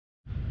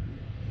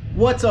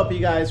What's up, you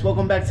guys?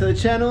 Welcome back to the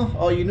channel.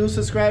 All you new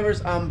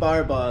subscribers, I'm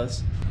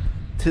BOOSTEDBOYZ.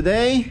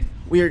 Today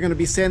we are going to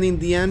be sanding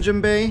the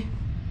engine bay.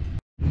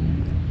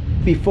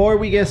 Before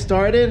we get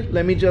started,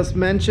 let me just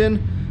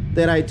mention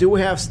that I do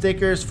have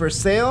stickers for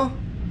sale.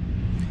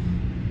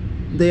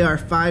 They are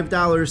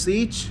 $5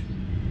 each.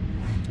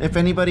 If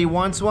anybody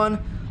wants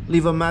one,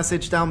 leave a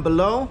message down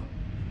below.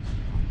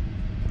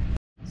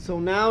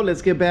 So now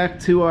let's get back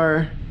to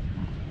our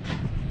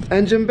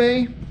engine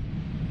bay.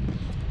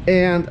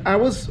 And I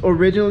was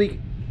originally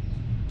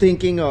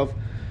thinking of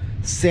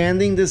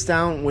sanding this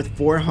down with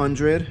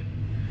 400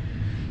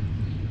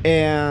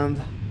 and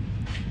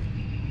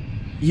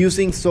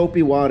using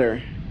soapy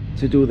water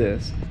to do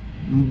this,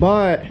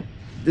 but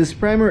this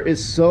primer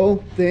is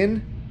so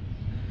thin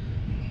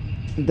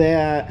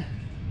that,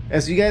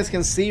 as you guys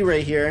can see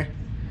right here,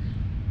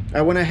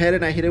 I went ahead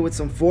and I hit it with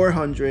some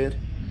 400,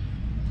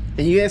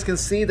 and you guys can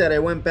see that I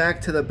went back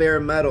to the bare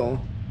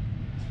metal.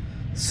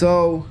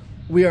 So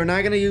we are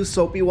not going to use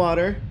soapy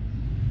water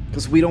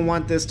because we don't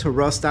want this to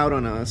rust out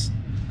on us.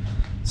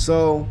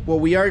 So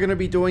what we are going to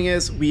be doing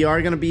is we are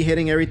going to be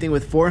hitting everything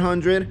with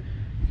 400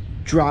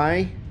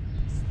 dry,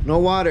 no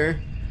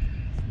water,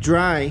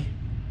 dry,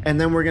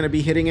 and then we're going to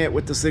be hitting it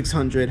with the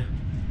 600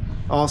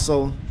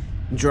 also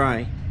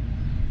dry.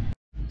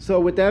 So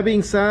with that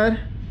being said,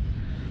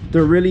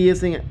 there really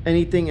isn't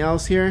anything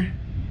else here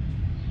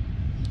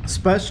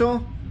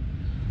special,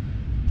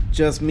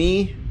 just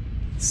me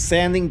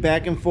sanding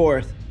back and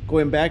forth,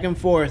 going back and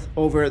forth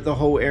over the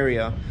whole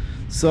area.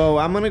 So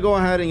I'm gonna go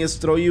ahead and just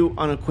throw you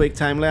on a quick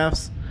time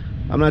lapse.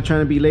 I'm not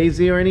trying to be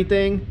lazy or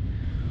anything,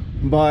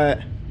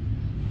 but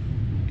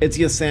it's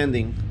just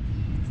sanding.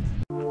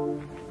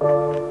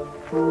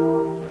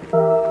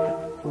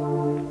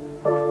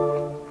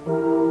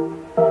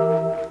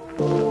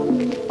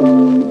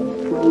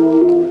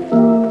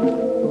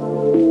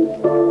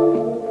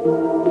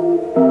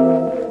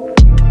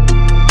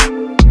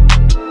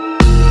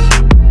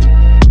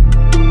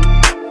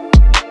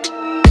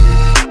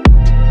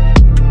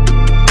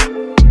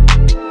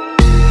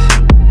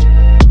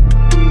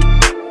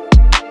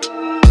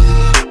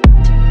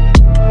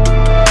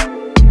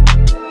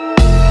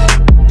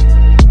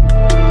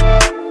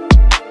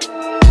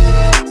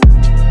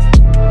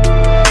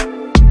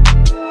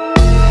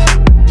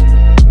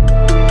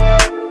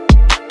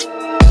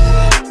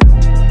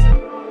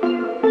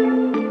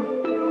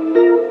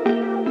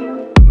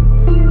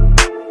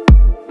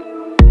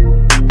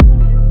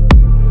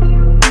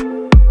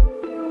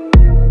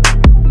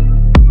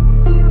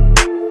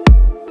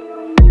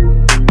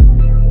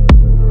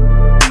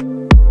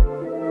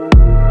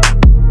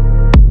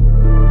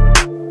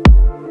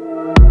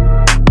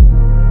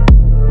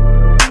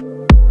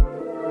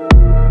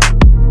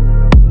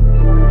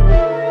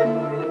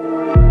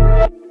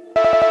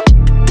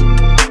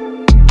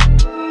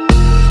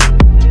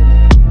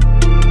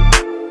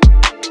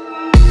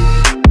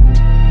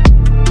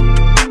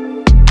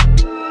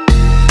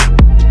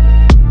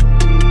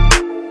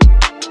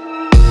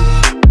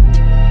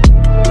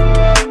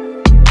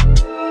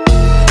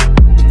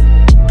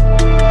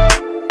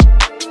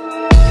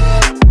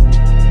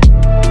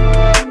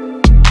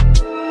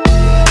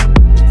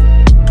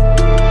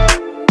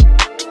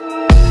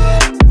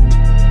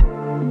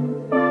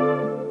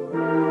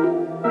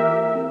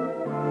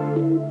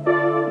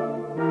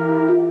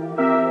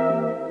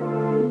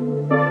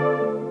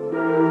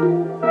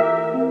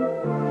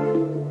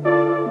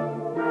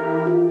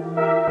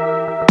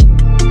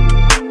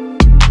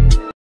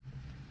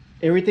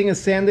 Everything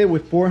is sanded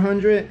with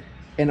 400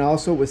 and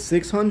also with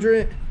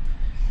 600.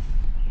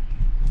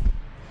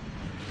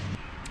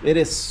 It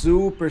is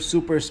super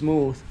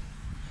smooth.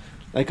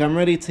 Like, I'm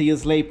ready to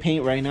just lay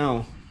paint right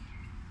now.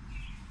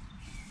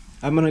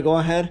 I'm gonna go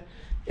ahead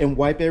and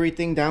wipe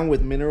everything down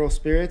with mineral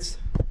spirits.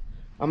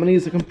 I'm gonna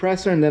use a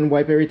compressor and then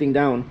wipe everything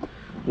down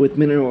with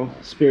mineral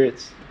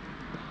spirits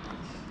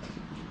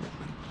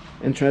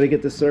and try to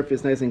get the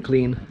surface nice and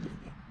clean.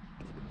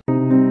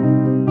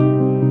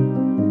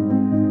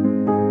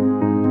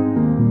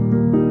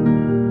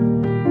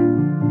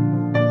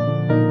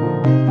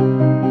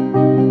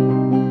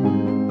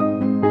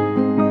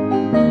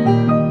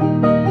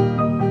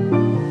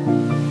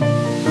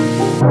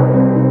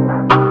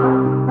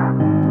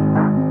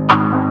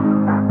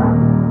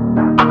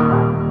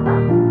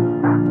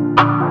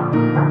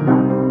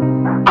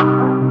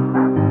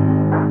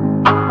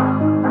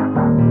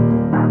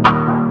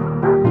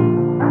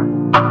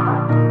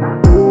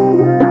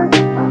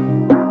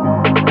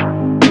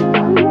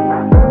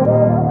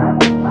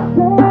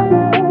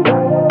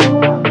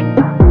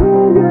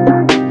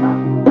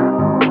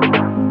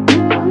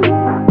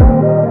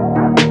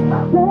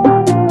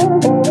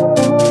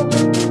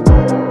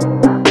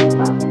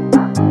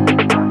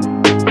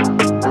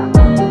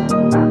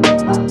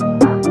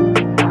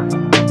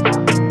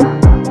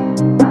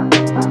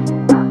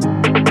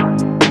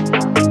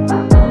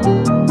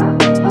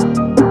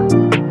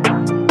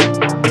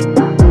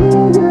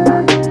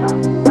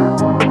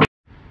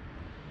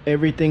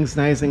 Everything's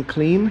nice and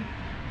clean.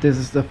 This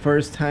is the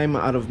first time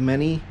out of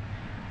many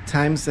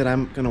times that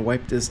I'm gonna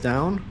wipe this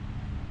down.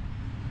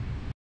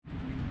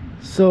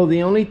 So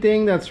the only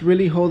thing that's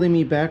really holding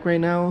me back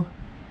right now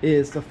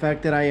is the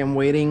fact that I am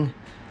waiting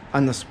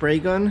on the spray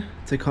gun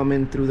to come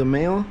in through the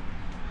mail.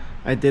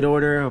 I did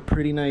order a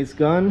pretty nice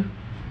gun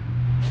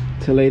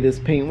to lay this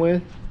paint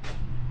with.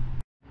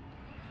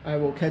 I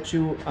will catch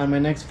you on my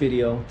next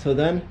video. Till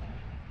then,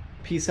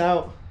 peace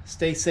out,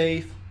 stay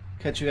safe,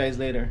 catch you guys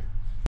later.